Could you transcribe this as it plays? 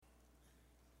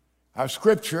Our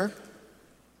scripture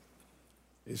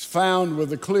is found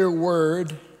with a clear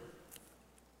word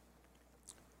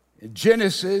in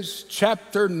Genesis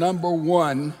chapter number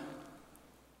 1,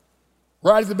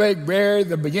 right at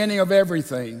the beginning of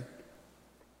everything.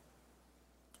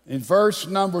 In verse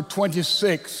number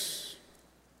 26,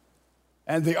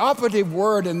 and the operative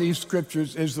word in these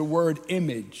scriptures is the word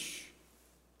image.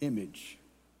 Image.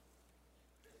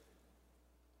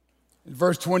 In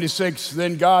verse 26,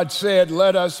 then God said,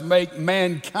 let us make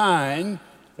mankind,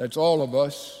 that's all of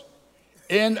us,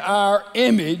 in our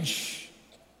image,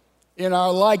 in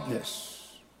our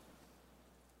likeness.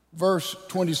 Verse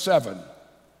 27.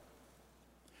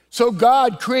 So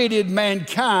God created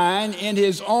mankind in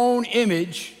his own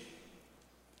image.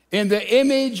 In the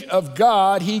image of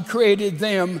God, he created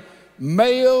them,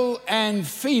 male and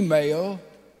female.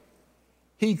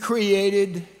 He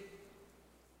created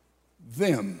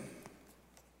them.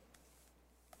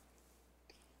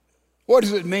 What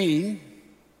does it mean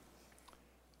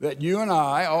that you and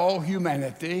I, all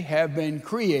humanity, have been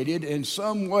created in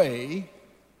some way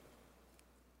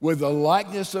with the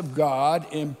likeness of God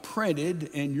imprinted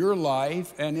in your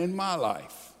life and in my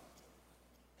life?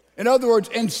 In other words,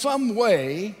 in some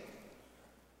way,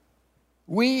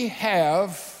 we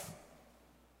have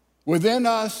within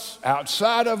us,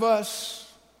 outside of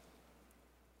us,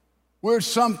 we're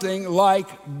something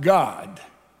like God.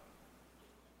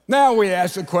 Now we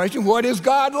ask the question, what is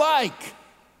God like?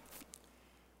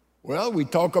 Well, we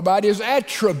talk about his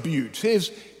attributes, his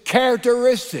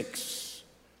characteristics,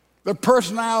 the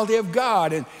personality of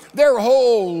God. And there are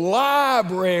whole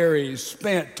libraries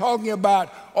spent talking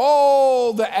about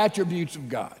all the attributes of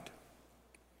God.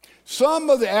 Some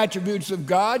of the attributes of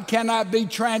God cannot be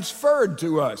transferred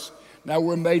to us. Now,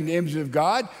 we're made in the image of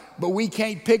God, but we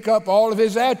can't pick up all of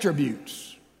his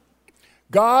attributes.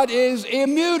 God is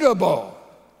immutable.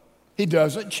 He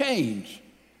doesn't change.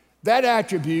 That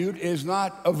attribute is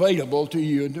not available to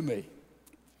you and to me.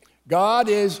 God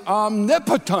is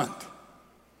omnipotent.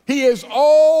 He is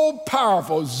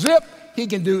all-powerful. Zip, he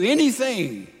can do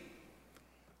anything.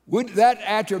 That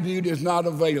attribute is not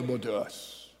available to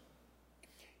us.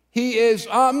 He is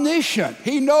omniscient.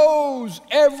 He knows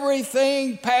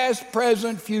everything, past,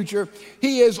 present, future.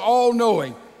 He is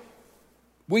all-knowing.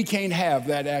 We can't have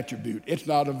that attribute. It's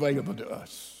not available to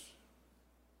us.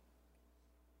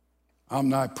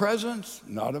 Omnipresence,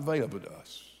 not available to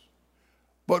us.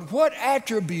 But what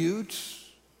attributes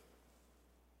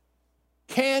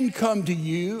can come to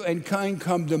you and can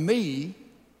come to me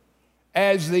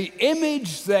as the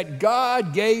image that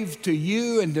God gave to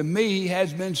you and to me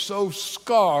has been so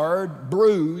scarred,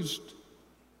 bruised,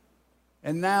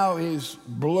 and now is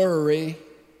blurry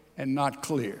and not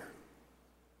clear?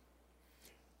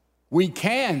 We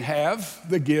can have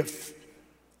the gift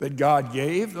that God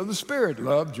gave of the Spirit: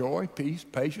 love, joy, peace,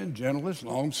 patience, gentleness,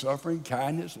 long-suffering,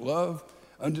 kindness, love,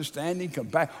 understanding,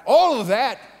 compassion. All of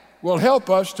that will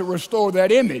help us to restore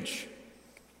that image.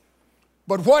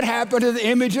 But what happened to the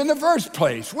image in the first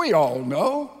place? We all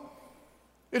know.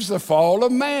 It's the fall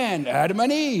of man, Adam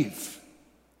and Eve.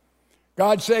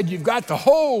 God said, you've got the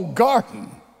whole garden.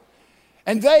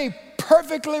 And they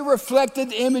perfectly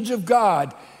reflected the image of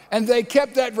God. And they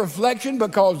kept that reflection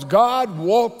because God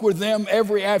walked with them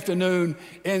every afternoon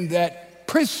in that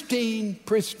pristine,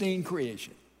 pristine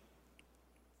creation.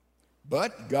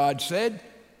 But God said,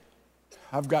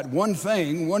 I've got one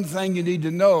thing you need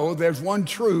to know. There's one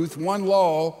truth, one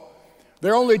law.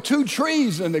 There are only two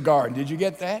trees in the garden. Did you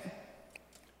get that?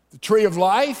 The tree of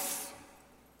life,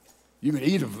 you can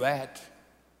eat of that.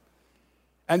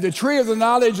 And the tree of the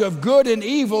knowledge of good and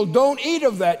evil, don't eat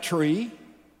of that tree.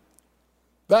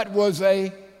 That was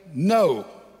a no.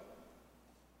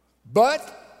 But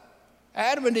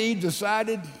Adam and Eve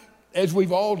decided, as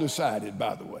we've all decided,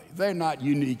 by the way, they're not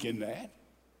unique in that,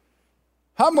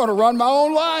 I'm going to run my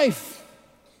own life.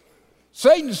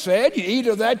 Satan said, you eat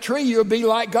of that tree, you'll be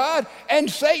like God.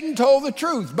 And Satan told the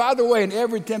truth. By the way, in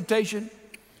every temptation,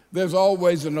 there's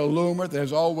always an allure,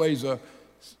 there's always a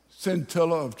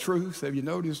scintilla of truth. Have you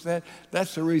noticed that?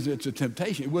 That's the reason it's a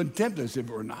temptation. It wouldn't tempt us if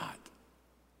it were not.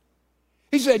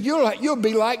 He said, you'll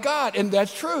be like God, and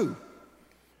that's true.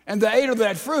 And they ate of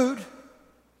that fruit.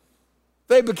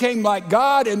 They became like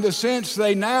God in the sense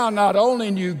they now not only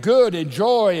knew good and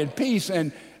joy and peace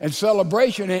and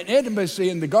celebration and intimacy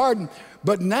in the garden,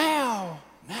 but now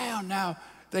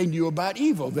they knew about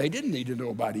evil. They didn't need to know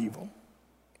about evil.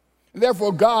 And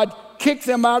therefore, God kicked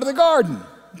them out of the garden.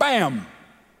 Bam.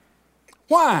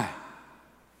 Why?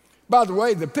 By the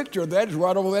way, the picture of that is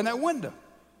right over there in that window.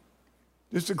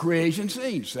 This is the creation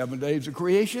scene, 7 days of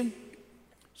creation.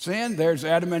 Sin, there's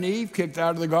Adam and Eve kicked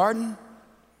out of the garden.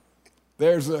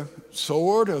 there's a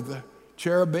sword of the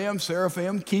cherubim,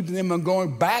 seraphim, keeping them from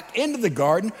going back into the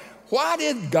garden. Why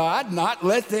did God not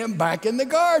let them back in the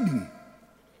garden?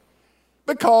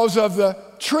 Because of the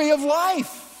tree of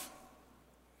life.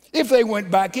 If they went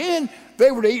back in,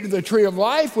 they would eat of the tree of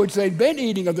life, which they'd been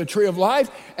eating of the tree of life,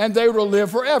 and they would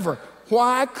live forever.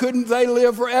 Why couldn't they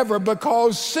live forever?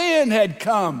 Because sin had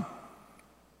come.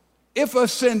 If a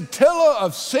scintilla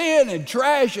of sin and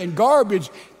trash and garbage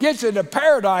gets into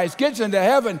paradise, gets into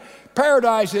heaven,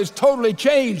 paradise has totally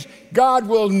changed. God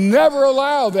will never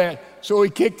allow that, so he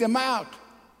kicked them out.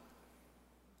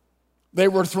 They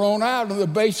were thrown out on the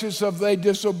basis of they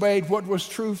disobeyed what was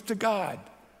truth to God.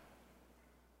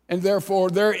 And therefore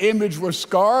their image was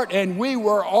scarred, and we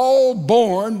were all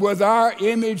born with our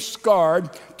image scarred.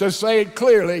 To say it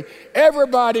clearly,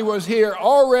 everybody was here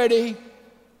already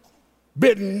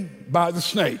bitten by the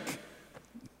snake.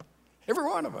 Every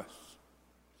one of us.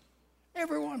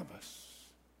 Every one of us.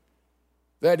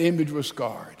 That image was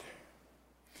scarred.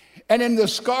 And in the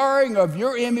scarring of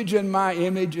your image and my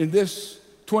image in this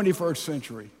 21st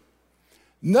century,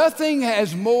 nothing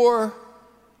has more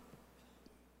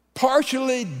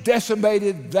partially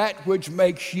decimated that which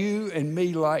makes you and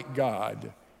me like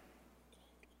God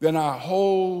than our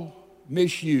whole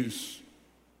misuse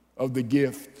of the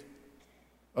gift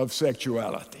of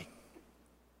sexuality.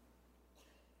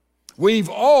 We've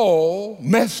all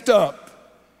messed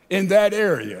up in that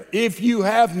area. If you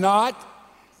have not,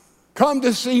 come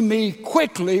to see me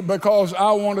quickly, because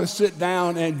I want to sit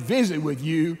down and visit with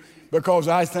you, because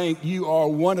I think you are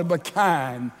one of a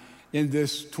kind in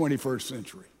this 21st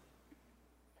century.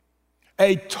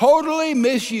 A totally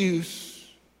misuse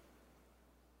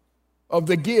of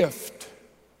the gift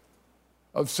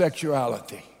of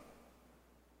sexuality.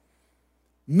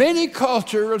 Many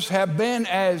cultures have been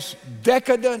as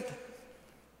decadent,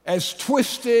 as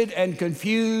twisted and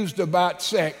confused about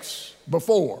sex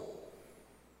before.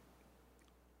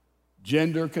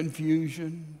 Gender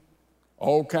confusion,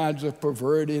 all kinds of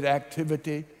perverted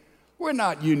activity. We're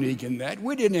not unique in that.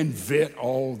 We didn't invent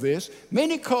all this.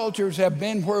 Many cultures have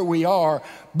been where we are,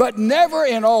 but never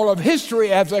in all of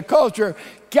history as a culture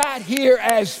got here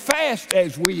as fast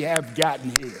as we have gotten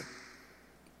here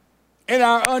in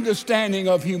our understanding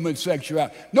of human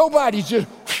sexuality. Nobody's just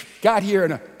got here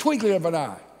in a twinkling of an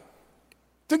eye.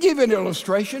 To give an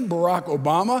illustration, Barack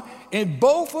Obama, in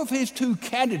both of his two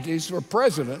candidacies for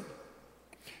president,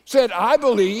 said, I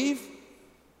believe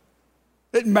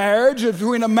that marriage is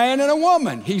between a man and a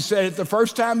woman. He said it the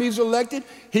first time he was elected.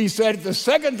 He said it the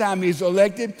second time he was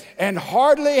elected. And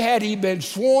hardly had he been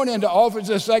sworn into office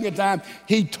the second time,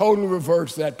 he totally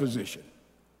reversed that position.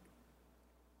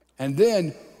 And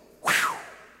then, whew,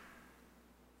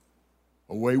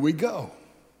 away we go.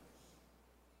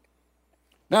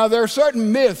 Now, there are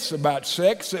certain myths about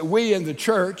sex that we in the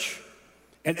church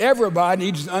and everybody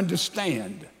needs to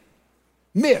understand.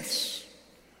 Myths.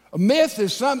 A myth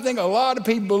is something a lot of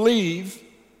people believe,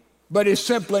 but it's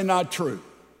simply not true.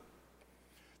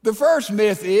 The first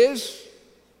myth is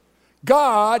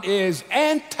God is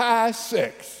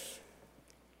anti-sex.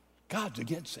 God's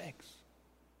against sex.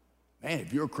 Man,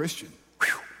 if you're a Christian,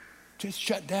 just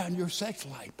shut down your sex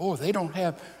life. Boy, they don't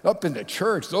have up in the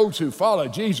church those who follow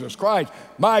Jesus Christ.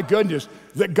 My goodness,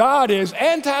 that God is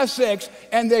anti-sex,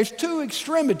 and there's two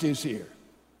extremities here.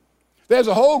 There's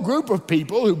a whole group of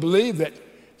people who believe that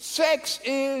sex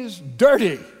is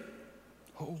dirty.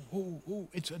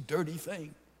 It's a dirty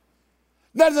thing.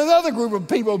 There's another group of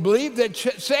people who believe that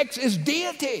sex is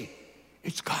deity.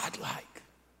 It's godlike.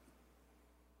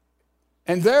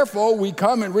 And therefore, we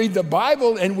come and read the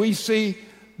Bible and we see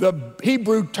the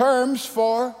Hebrew terms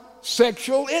for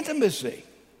sexual intimacy.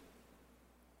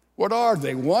 What are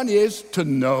they? One is to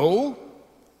know.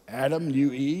 Adam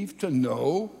knew Eve, to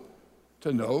know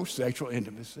sexual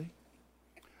intimacy.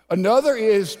 Another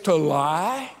is to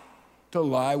lie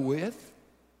with.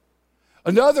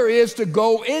 Another is to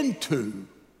go into.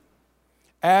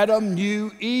 Adam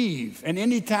knew Eve. And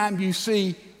anytime you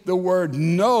see the word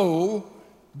know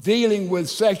dealing with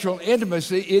sexual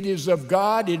intimacy, it is of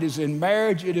God, it is in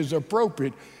marriage, it is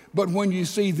appropriate. But when you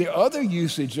see the other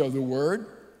usage of the word,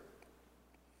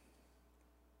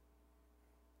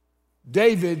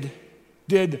 David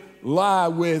did lie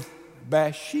with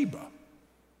Bathsheba.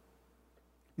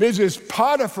 Mrs.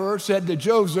 Potiphar said to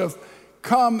Joseph,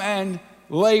 come and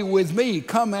lay with me,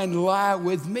 come and lie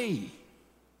with me.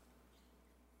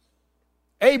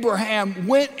 Abraham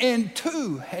went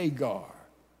into Hagar.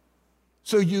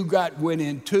 So you got went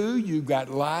into, you got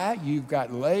lie, you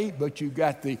got lay, but you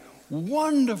got the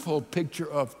wonderful picture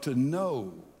of to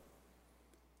know,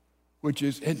 which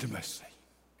is intimacy.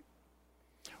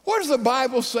 What does the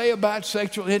Bible say about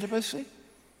sexual intimacy?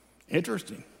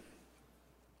 Interesting.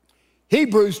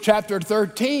 Hebrews chapter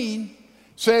 13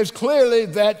 says clearly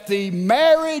that the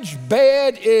marriage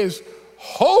bed is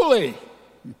holy.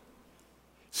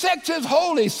 Sex is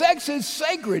holy. Sex is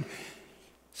sacred.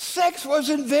 Sex was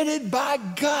invented by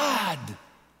God.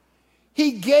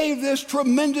 He gave this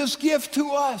tremendous gift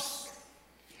to us.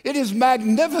 It is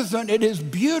magnificent. It is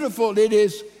beautiful. It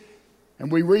is,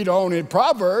 and we read on in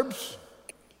Proverbs,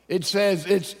 it says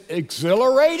it's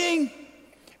exhilarating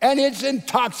and it's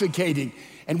intoxicating.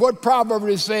 And what Proverbs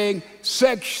is saying,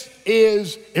 sex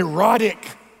is erotic.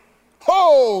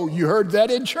 Oh, you heard that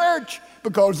in church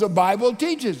because the Bible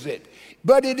teaches it.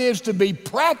 But it is to be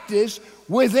practiced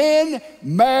within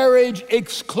marriage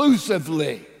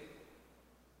exclusively.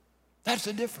 That's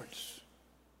the difference.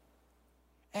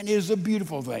 And it is a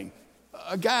beautiful thing.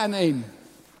 A guy named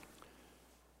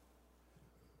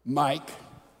Mike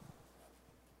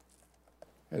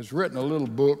has written a little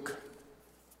book.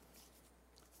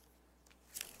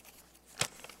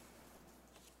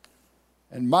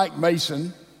 And Mike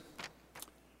Mason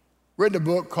written a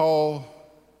book called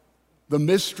The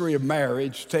Mystery of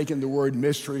Marriage, taking the word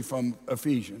mystery from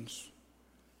Ephesians.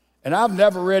 And I've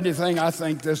never read anything, I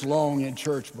think, this long in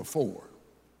church before.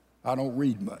 I don't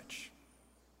read much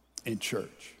in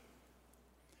church.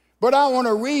 But I want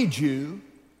to read you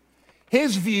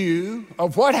his view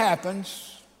of what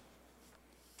happens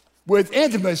with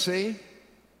intimacy,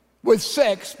 with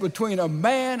sex between a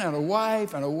man and a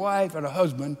wife and a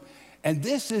husband. And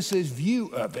this is his view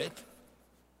of it.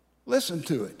 Listen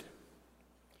to it.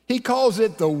 He calls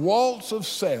it the waltz of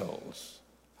cells.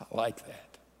 I like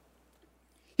that.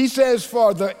 He says,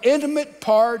 for the intimate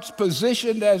parts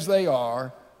positioned as they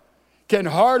are can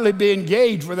hardly be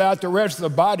engaged without the rest of the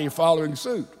body following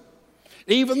suit.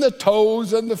 Even the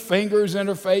toes and the fingers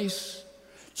interface.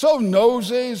 So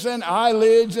noses and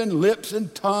eyelids and lips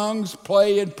and tongues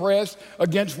play and press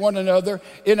against one another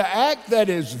in an act that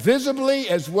is visibly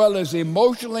as well as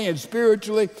emotionally and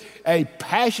spiritually a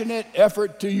passionate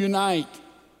effort to unite.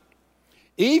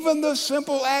 Even the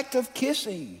simple act of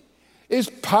kissing is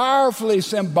powerfully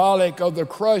symbolic of the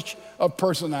crush of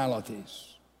personalities.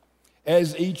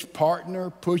 As each partner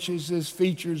pushes his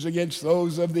features against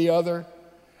those of the other,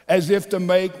 as if to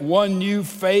make one new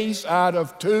face out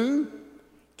of two,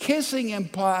 kissing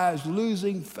implies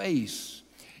losing face.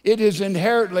 It is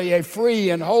inherently a free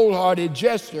and wholehearted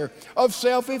gesture of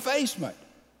self-effacement.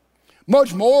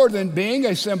 Much more than being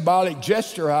a symbolic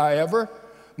gesture, however,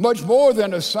 much more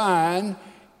than a sign,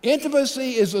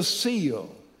 intimacy is a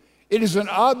seal. It is an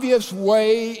obvious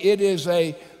way. It is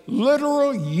a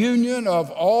literal union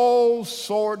of all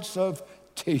sorts of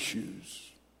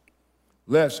tissues.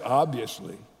 Less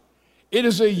obviously, it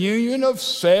is a union of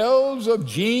cells, of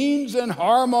genes and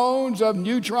hormones, of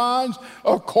neutrons,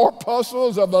 of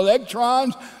corpuscles, of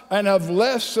electrons, and of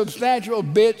less substantial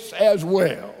bits as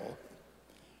well.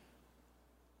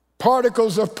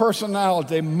 Particles of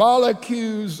personality,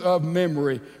 molecules of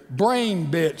memory, brain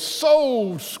bits,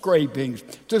 soul scrapings,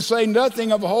 to say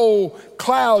nothing of whole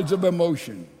clouds of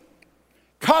emotion.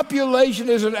 Copulation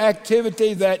is an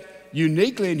activity that,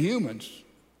 uniquely in humans,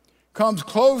 comes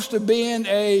close to being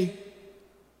a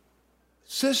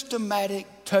systematic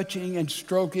touching and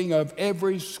stroking of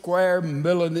every square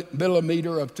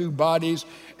millimeter of two bodies,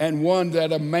 and one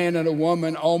that a man and a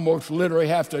woman almost literally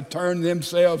have to turn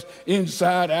themselves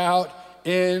inside out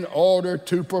in order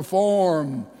to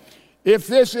perform. If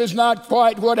this is not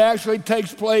quite what actually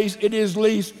takes place, it is at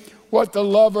least what the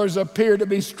lovers appear to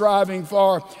be striving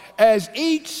for, as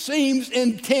each seems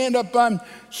intent upon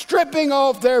stripping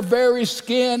off their very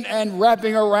skin and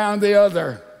wrapping around the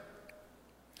other.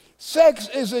 Sex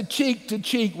is a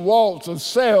cheek-to-cheek waltz of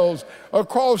cells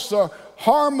across the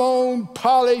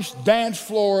hormone-polished dance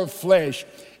floor of flesh.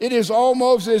 It is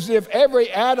almost as if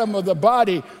every atom of the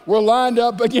body were lined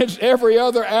up against every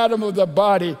other atom of the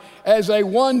body as a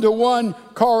one-to-one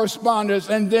correspondence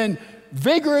and then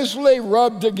vigorously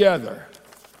rubbed together.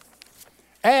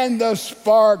 And the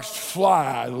sparks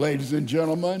fly, ladies and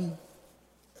gentlemen.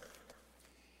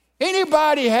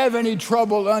 Anybody have any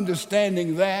trouble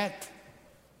understanding that?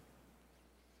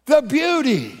 The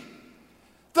beauty,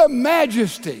 the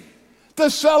majesty, the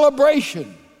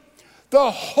celebration,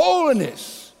 the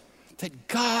holiness that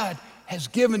God has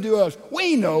given to us.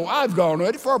 We know I've gone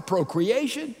with it for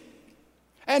procreation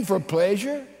and for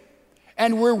pleasure,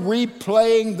 and we're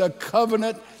replaying the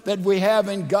covenant that we have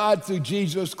in God through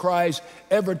Jesus Christ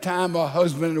every time a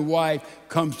husband and wife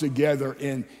comes together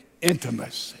in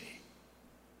intimacy.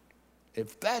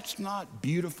 If that's not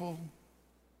beautiful,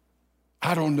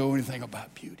 I don't know anything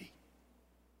about beauty.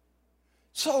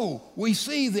 So we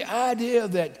see the idea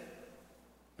that,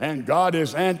 and God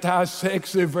is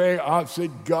anti-sex, the very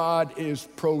opposite. God is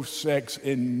pro-sex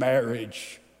in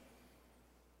marriage.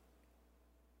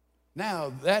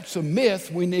 Now, that's a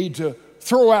myth we need to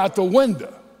throw out the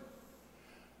window.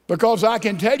 Because I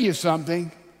can tell you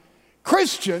something,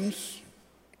 Christians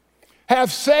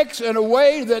have sex in a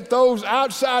way that those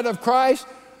outside of Christ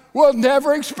will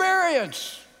never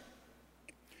experience.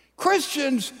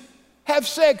 Christians have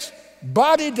sex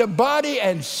body to body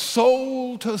and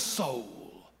soul to soul.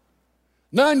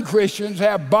 Non-Christians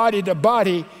have body to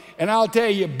body, and I'll tell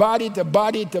you, body to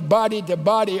body to body to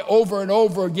body over and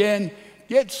over again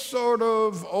gets sort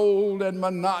of old and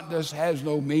monotonous, has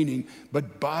no meaning.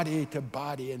 But body to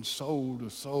body and soul to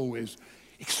soul is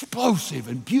explosive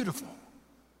and beautiful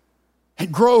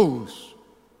and grows,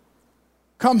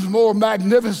 comes more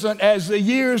magnificent as the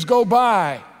years go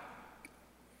by.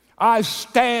 I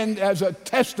stand as a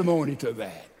testimony to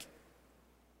that.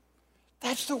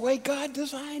 That's the way God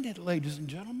designed it, ladies and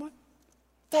gentlemen.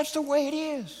 That's the way it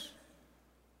is.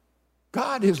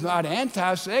 God is not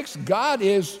anti-sex. God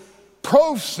is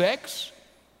pro-sex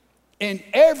in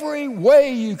every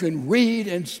way you can read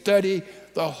and study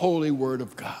the holy word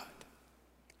of God.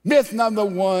 Myth number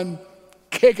one,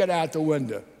 kick it out the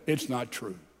window. It's not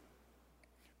true.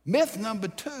 Myth number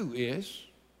two is,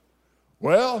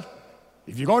 well,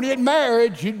 if you're going to get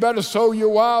married, you'd better sow your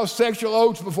wild sexual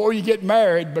oats before you get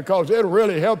married, because it'll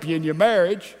really help you in your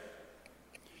marriage.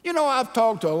 You know, I've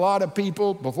talked to a lot of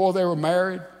people before they were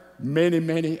married,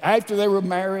 many, after they were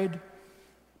married,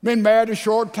 been married a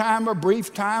short time, a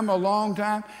brief time, a long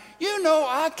time. You know,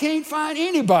 I can't find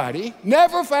anybody,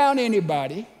 never found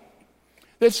anybody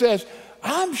that says,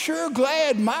 I'm sure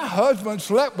glad my husband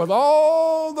slept with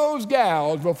all those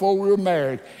gals before we were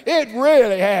married. It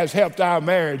really has helped our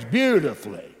marriage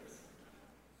beautifully.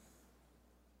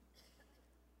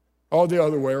 Or the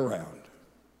other way around.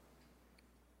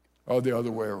 Or the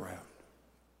other way around.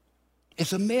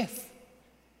 It's a myth.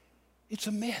 It's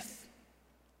a myth.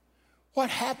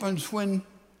 What happens when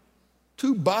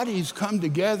two bodies come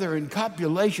together in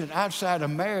copulation outside of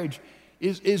marriage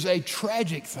is a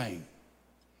tragic thing,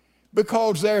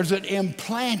 because there's an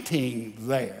implanting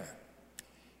there.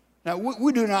 Now,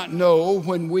 we do not know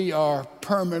when we are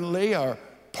permanently or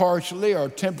partially or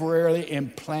temporarily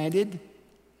implanted.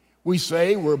 We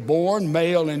say we're born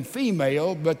male and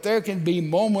female, but there can be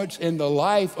moments in the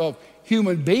life of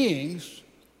human beings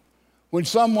when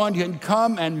someone can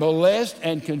come and molest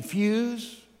and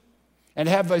confuse and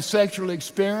have a sexual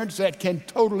experience that can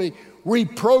totally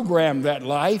reprogram that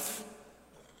life.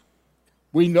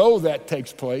 We know that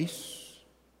takes place.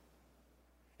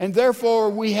 And therefore,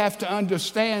 we have to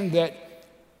understand that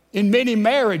in many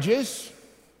marriages,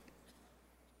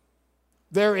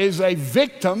 there is a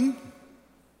victim,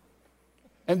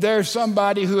 and there's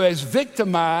somebody who has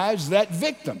victimized that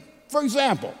victim. For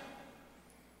example,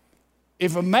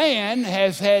 if a man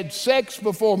has had sex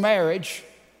before marriage,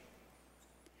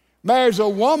 marries a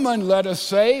woman, let us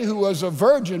say, who was a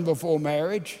virgin before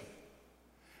marriage,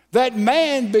 that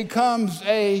woman becomes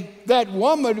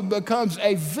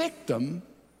a victim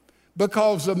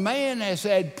because the man has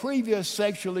had previous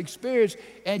sexual experience,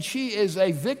 and she is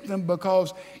a victim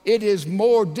because it is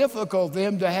more difficult for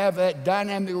them to have that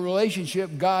dynamic relationship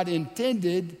God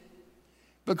intended,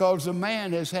 because the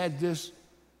man has had this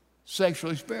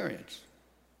sexual experience.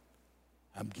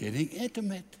 I'm getting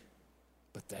intimate,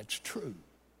 but that's true.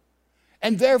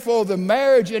 And therefore, the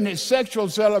marriage in its sexual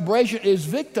celebration is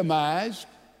victimized,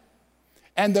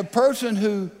 and the person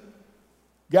who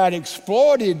got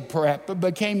exploited, perhaps,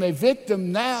 became a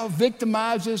victim, now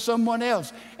victimizes someone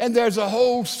else. And there's a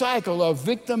whole cycle of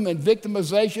victim and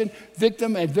victimization,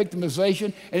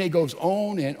 and it goes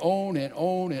on and on and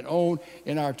on and on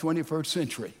in our 21st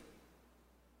century.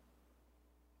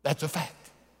 That's a fact.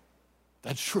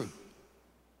 That's true.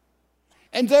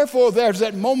 And therefore, there's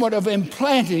that moment of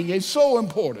implanting. It's so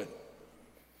important.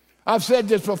 I've said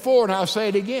this before, and I'll say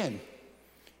it again.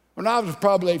 When I was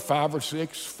probably 5 or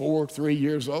 6, 4, 3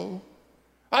 years old,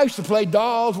 I used to play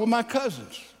dolls with my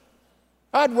cousins.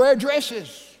 I'd wear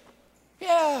dresses.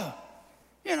 Yeah,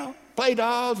 play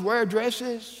dolls, wear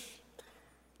dresses.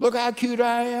 Look how cute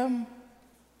I am.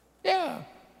 Yeah.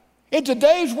 In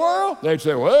today's world, they'd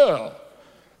say, well,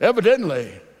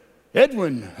 evidently,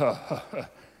 Edwin,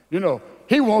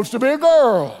 he wants to be a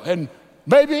girl, and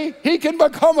maybe he can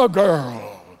become a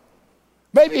girl.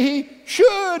 Maybe he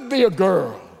should be a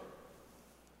girl.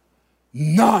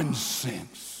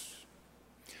 Nonsense.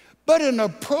 But in a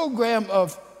program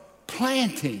of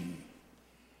planting,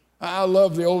 I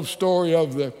love the old story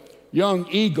of the young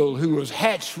eagle who was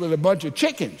hatched with a bunch of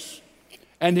chickens.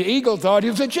 And the eagle thought he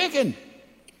was a chicken.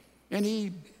 And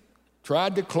he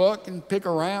tried to cluck and pick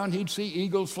around. He'd see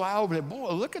eagles fly over there.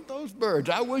 Boy, look at those birds.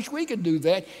 I wish we could do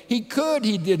that. He could.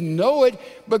 He didn't know it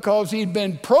because he'd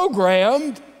been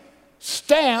programmed,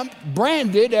 stamped,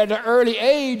 branded at an early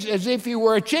age as if he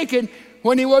were a chicken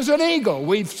when he was an eagle.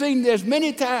 We've seen this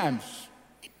many times.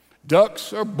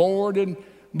 Ducks are born and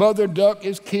mother duck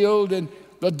is killed and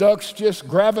the ducks just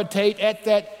gravitate at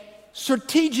that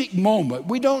strategic moment.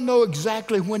 We don't know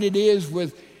exactly when it is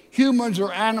with humans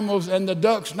or animals, and the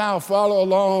ducks now follow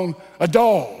along a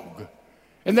dog.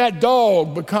 And that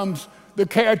dog becomes the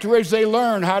characteristic. They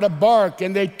learn how to bark,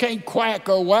 and they can't quack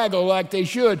or waggle like they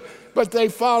should, but they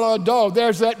follow a dog.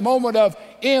 There's that moment of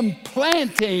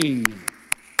implanting.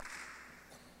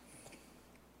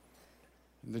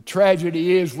 The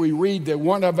tragedy is we read that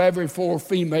 1 of every 4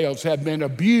 females have been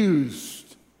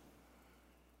abused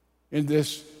in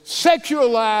this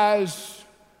sexualized,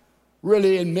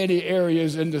 really in many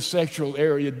areas in the sexual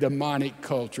area, demonic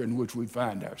culture in which we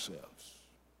find ourselves.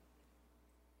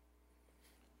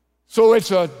 So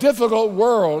it's a difficult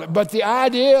world, but the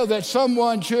idea that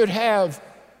someone should have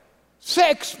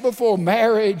sex before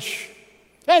marriage,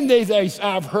 and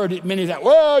I've heard it many times,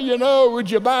 well, you know, would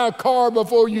you buy a car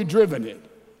before you've driven it?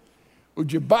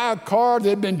 Would you buy a car that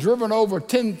had been driven over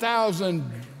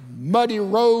 10,000 muddy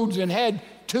roads and had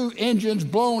 2 engines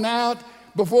blown out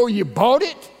before you bought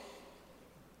it?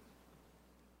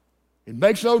 It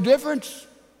makes no difference.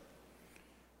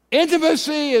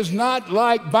 Intimacy is not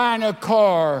like buying a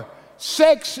car.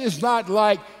 Sex is not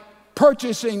like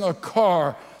purchasing a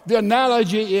car. The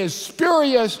analogy is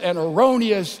spurious and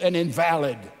erroneous and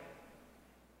invalid.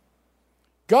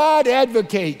 God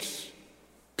advocates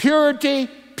purity,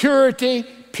 purity,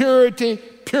 purity,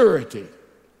 purity.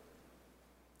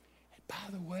 And by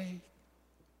the way,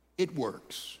 it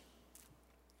works.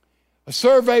 A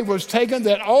survey was taken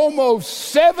that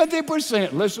almost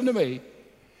 70%, listen to me,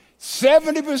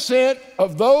 70%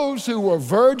 of those who were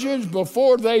virgins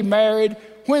before they married,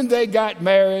 when they got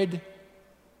married,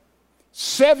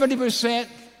 70%,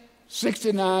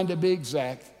 69 to be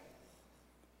exact,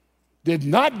 did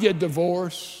not get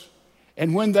divorced.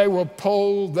 And when they were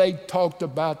polled, they talked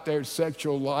about their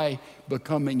sexual life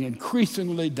becoming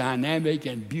increasingly dynamic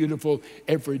and beautiful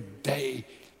every day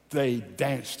they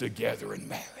danced together in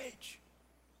marriage.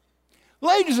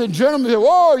 Ladies and gentlemen,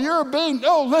 oh,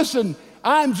 no, listen,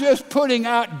 I'm just putting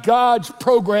out God's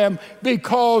program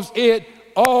because it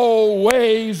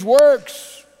always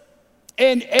works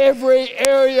in every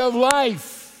area of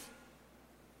life.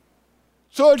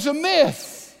 So it's a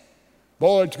myth.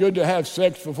 Boy, it's good to have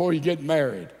sex before you get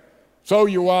married. So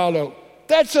you wild oak.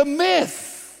 That's a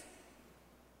myth.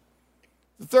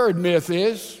 The third myth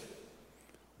is,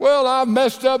 well, I've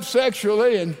messed up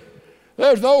sexually and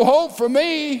there's no hope for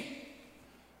me.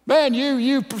 Man,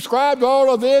 you prescribed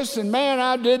all of this, and man,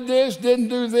 I did this, didn't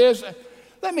do this.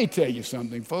 Let me tell you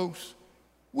something, folks.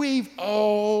 We've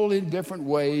all, in different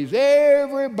ways,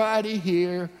 everybody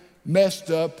here messed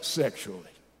up sexually.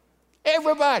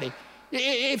 Everybody.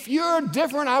 If you're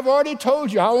different, I've already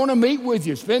told you, I want to meet with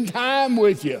you, spend time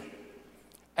with you,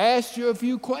 ask you a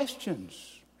few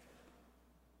questions.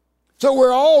 So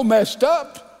we're all messed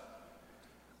up.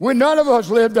 None of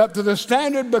us lived up to the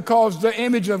standard because the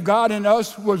image of God in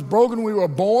us was broken. We were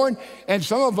born, and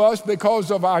some of us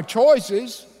because of our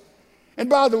choices. And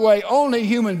by the way, only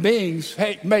human beings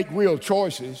make real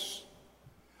choices.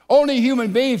 Only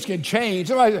human beings can change.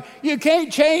 Somebody said, you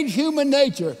can't change human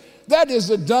nature. That is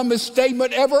the dumbest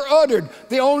statement ever uttered.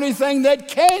 The only thing that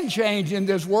can change in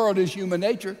this world is human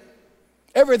nature.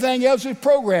 Everything else is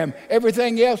programmed.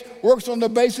 Everything else works on the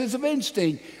basis of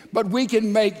instinct. But we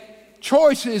can make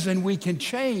choices and we can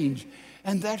change.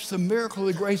 And that's the miracle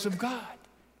of the grace of God.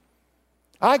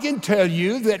 I can tell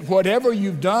you that whatever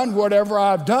you've done, whatever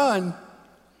I've done,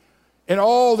 in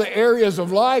all the areas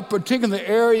of life, particularly the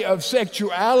area of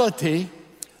sexuality,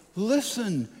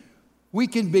 listen, we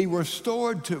can be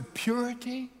restored to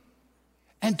purity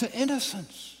and to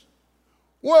innocence.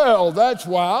 Well, that's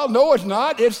wild. No, it's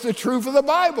not. It's the truth of the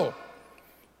Bible.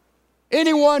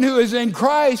 Anyone who is in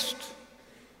Christ,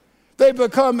 they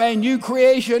become a new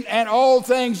creation, and all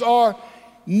things are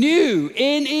new.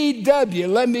 N-E-W.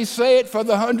 Let me say it for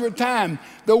the 100th time.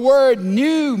 The word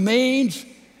new means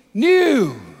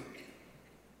new.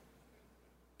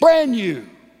 Brand new.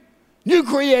 New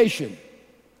creation.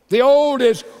 The old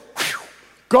is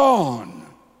gone.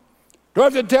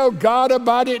 Don't have to tell God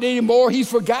about it anymore. He's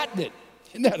forgotten it.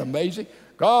 Isn't that amazing?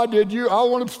 God, I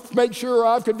want to make sure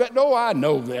I've confessed. No, I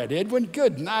know that, Edwin.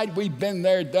 Good night. We've been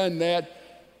there, done that.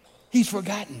 He's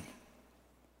forgotten.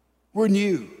 We're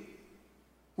new.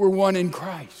 We're one in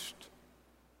Christ.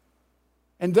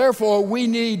 And therefore, we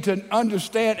need to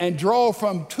understand and draw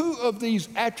from two of these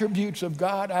attributes of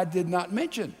God I did not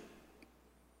mention.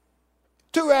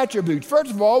 Two attributes. First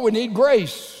of all, we need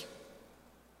grace.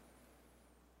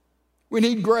 We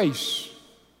need grace,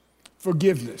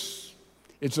 forgiveness.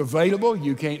 It's available.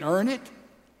 You can't earn it.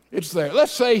 It's there.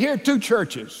 Let's say here are two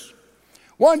churches.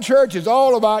 One church is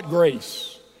all about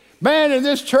grace. Man, in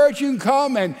this church, you can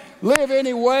come and live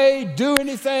any way, do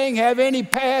anything, have any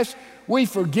past. We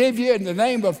forgive you in the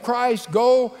name of Christ.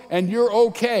 Go and you're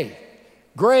okay.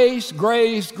 Grace,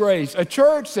 grace, grace. A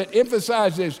church that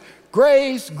emphasizes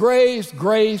grace, grace,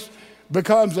 grace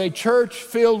becomes a church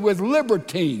filled with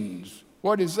libertines.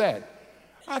 What is that?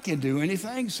 I can do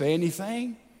anything, say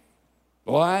anything,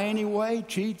 lie anyway,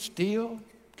 cheat, steal,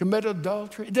 commit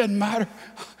adultery. It doesn't matter.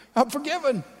 I'm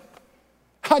forgiven.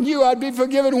 I knew I'd be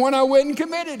forgiven when I went and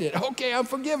committed it. Okay, I'm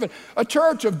forgiven. A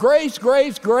church of grace,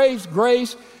 grace, grace,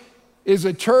 grace is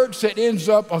a church that ends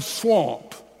up a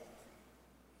swamp.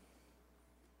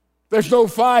 There's no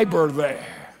fiber there.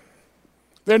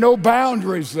 There are no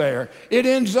boundaries there. It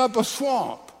ends up a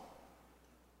swamp.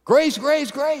 Grace,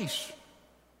 grace, grace.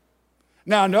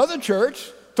 Now, another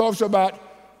church talks about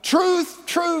truth,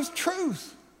 truth,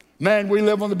 truth. Man, we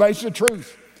live on the basis of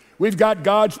truth. We've got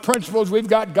God's principles. We've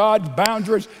got God's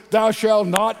boundaries. Thou shalt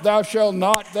not, thou shalt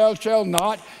not, thou shalt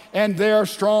not. And they're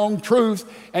strong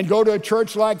truth. And go to a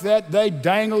church like that, they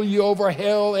dangle you over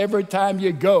hell every time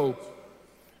you go.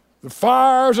 The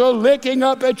fires are licking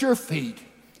up at your feet.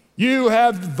 You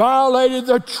have violated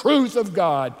the truth of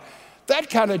God. That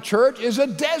kind of church is a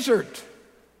desert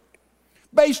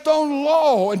based on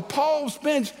law. And Paul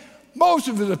spends most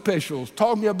of his epistles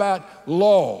talking about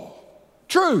law,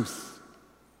 truth.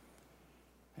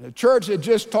 And a church that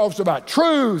just talks about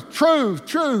truth, truth,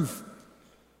 truth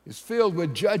is filled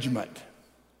with judgment,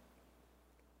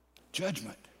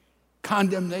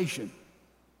 condemnation.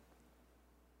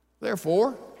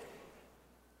 Therefore,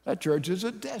 that church is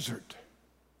a desert.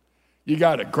 You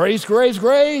got a grace, grace,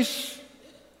 grace.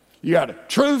 You got a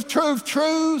truth, truth,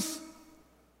 truth.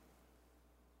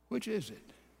 Which is it?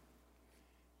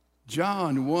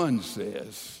 John 1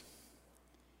 says,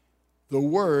 the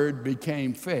Word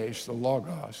became flesh, the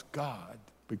Logos, God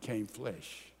became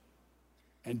flesh,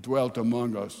 and dwelt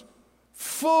among us,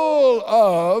 full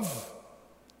of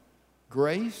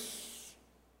grace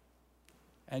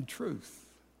and truth.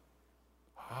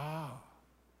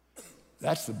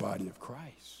 That's the body of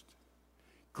Christ.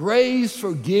 Grace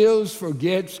forgives,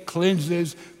 forgets,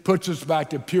 cleanses, puts us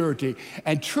back to purity.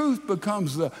 And truth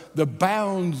becomes the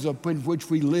bounds upon which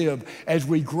we live as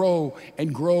we grow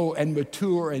and grow and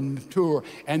mature,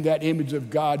 and that image of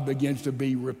God begins to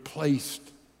be replaced.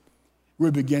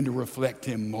 We begin to reflect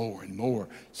Him more and more.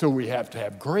 So we have to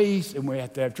have grace and we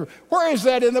have to have truth. Where is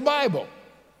that in the Bible?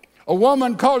 A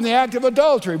woman caught in the act of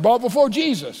adultery brought before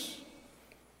Jesus.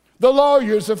 The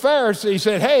lawyers, the Pharisees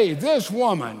said, hey, this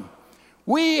woman,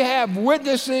 we have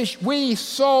witnesses. We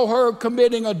saw her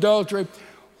committing adultery.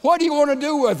 What do you want to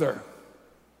do with her?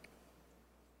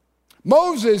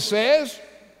 Moses says,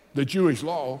 the Jewish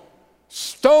law,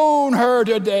 stone her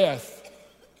to death.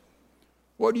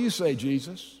 What do you say,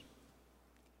 Jesus?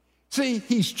 See,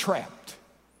 he's trapped.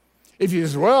 If he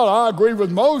says, well, I agree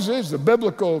with Moses, the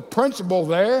biblical principle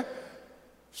there,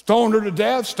 stone her to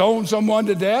death, stone someone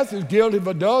to death who's guilty of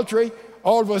adultery,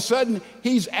 all of a sudden,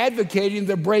 he's advocating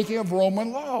the breaking of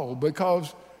Roman law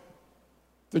because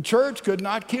the church could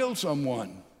not kill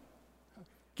someone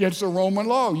against the Roman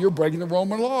law. You're breaking the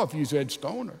Roman law if you said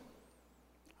stone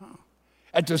her.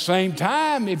 At the same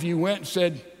time, if you went and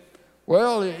said,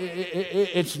 well,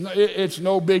 it's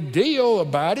no big deal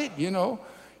about it, you know,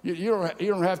 you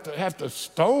don't have to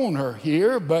stone her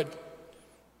here, but,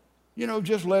 you know,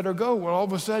 just let her go. Well, all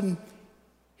of a sudden,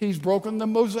 he's broken the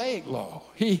Mosaic law.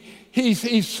 He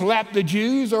slapped the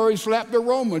Jews or he slapped the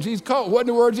Romans. He's caught. What in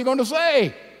the world is he going to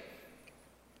say?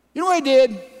 You know what he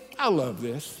did? I love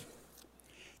this.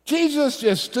 Jesus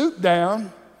just stooped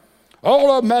down.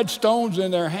 All of them had stones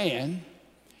in their hand.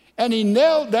 And he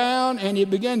knelt down and he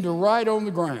began to write on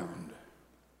the ground.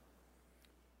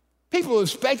 People have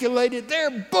speculated. There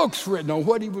are books written on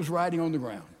what he was writing on the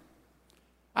ground.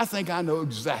 I think I know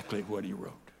exactly what he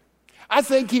wrote. I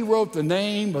think he wrote the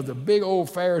name of the big old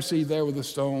Pharisee there with the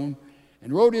stone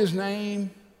and wrote his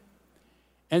name,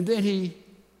 and then he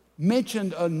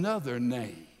mentioned another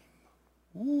name.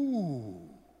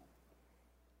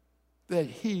 That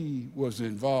he was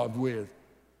involved with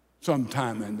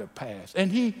sometime in the past.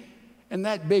 And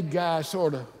that big guy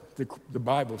sort of, the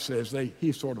Bible says,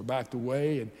 he sort of backed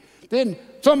away. And then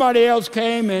somebody else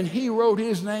came and he wrote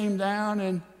his name down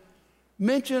and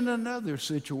mentioned another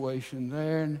situation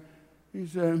there. And He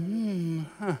said,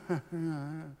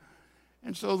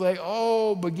 And so they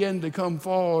all began to come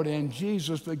forward, and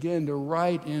Jesus began to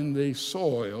write in the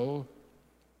soil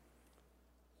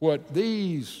what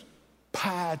these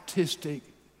pietistic,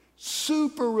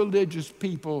 super religious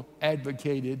people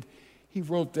advocated. He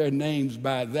wrote their names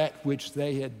by that which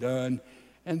they had done,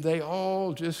 and they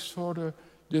all just sort of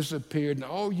disappeared. And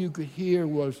all you could hear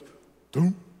was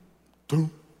doom,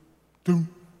 doom, doom,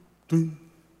 doom,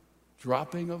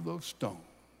 dropping of those stones,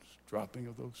 dropping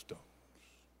of those stones.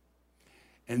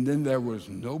 And then there was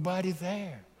nobody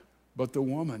there but the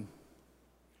woman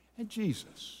and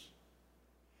Jesus.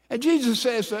 And Jesus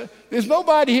says, there's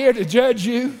nobody here to judge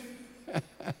you.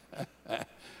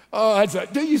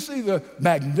 Do you see the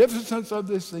magnificence of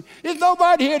this thing? There's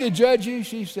nobody here to judge you.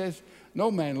 She says,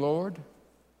 no man, Lord.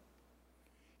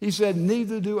 He said,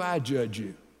 neither do I judge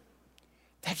you.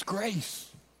 That's grace.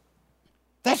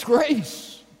 That's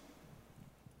grace.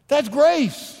 That's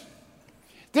grace.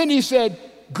 Then he said,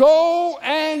 go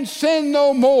and sin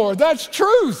no more. That's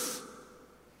truth.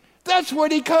 That's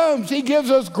when he comes. He gives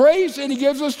us grace and he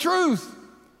gives us truth.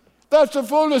 That's the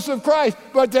fullness of Christ.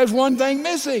 But there's one thing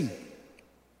missing.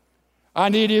 I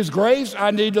need his grace.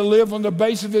 I need to live on the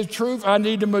basis of his truth. I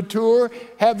need to mature,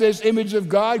 have this image of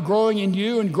God growing in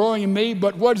you and growing in me.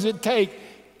 But what does it take?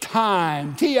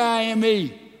 Time.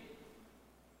 T-I-M-E.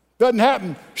 Doesn't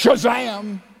happen.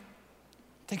 Shazam.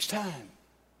 It takes time.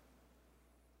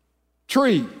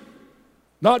 Tree,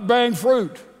 not bearing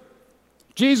fruit.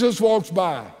 Jesus walks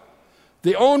by.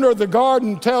 The owner of the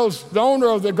garden tells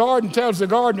the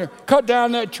gardener, cut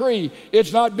down that tree.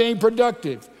 It's not being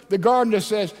productive. The gardener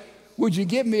says, would you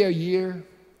give me a year?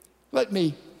 Let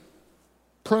me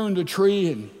prune the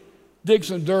tree and dig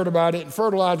some dirt about it and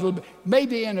fertilize a little bit.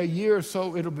 Maybe in a year or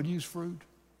so it'll produce fruit.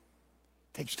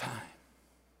 It takes time.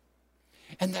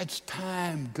 And that's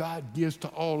time God gives to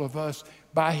all of us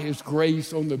by his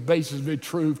grace on the basis of the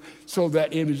truth, so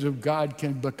that image of God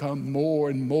can become more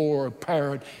and more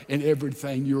apparent in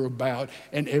everything you're about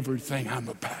and everything I'm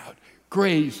about.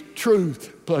 Grace,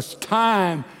 truth, plus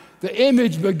time, the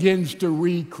image begins to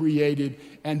recreate it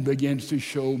and begins to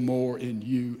show more in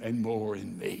you and more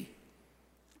in me.